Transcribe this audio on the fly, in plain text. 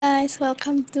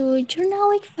welcome to Journal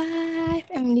Week 5.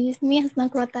 And this is me, Hasna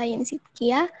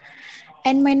Sitkia,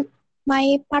 and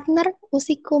my partner,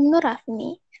 Usikum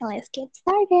Nurafni. And let's get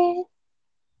started.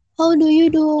 How do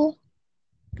you do?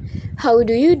 How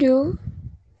do you do?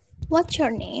 What's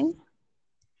your name?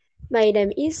 My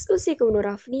name is usikum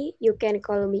nurafni. You can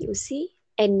call me Usi.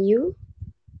 And you?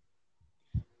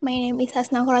 My name is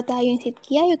Hasna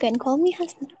Sitkia. You can call me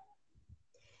Hasna.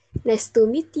 Nice to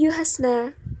meet you,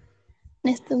 Hasna.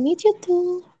 Nice to meet you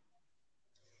too.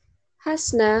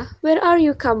 Hasna, where are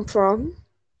you come from?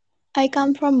 I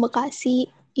come from Bekasi.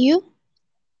 You?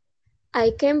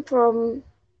 I came from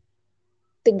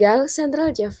Tegal,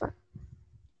 Central Java.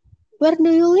 Where do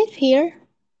you live here?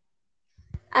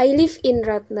 I live in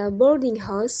Ratna Boarding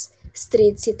House,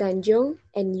 Street Sitanjung.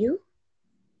 And you?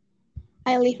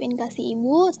 I live in Kasih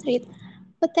Ibu Street,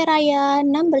 Peteraya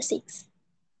number 6.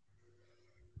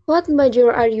 What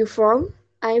major are you from?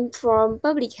 I'm from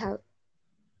Public Health.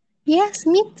 Yes,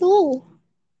 me too.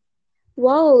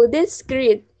 Wow, that's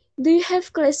great. Do you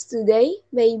have class today?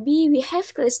 Maybe we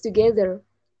have class together.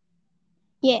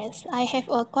 Yes, I have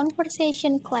a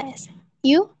conversation class.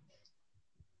 You?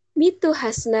 Me too,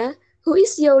 Hasna. Who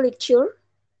is your lecturer?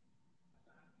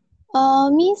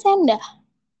 Me Senda.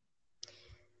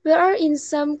 We are in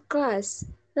some class.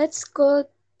 Let's go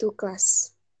to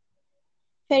class.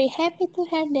 Very happy to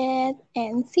hear that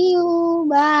and see you.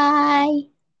 Bye.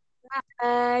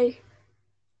 Bye.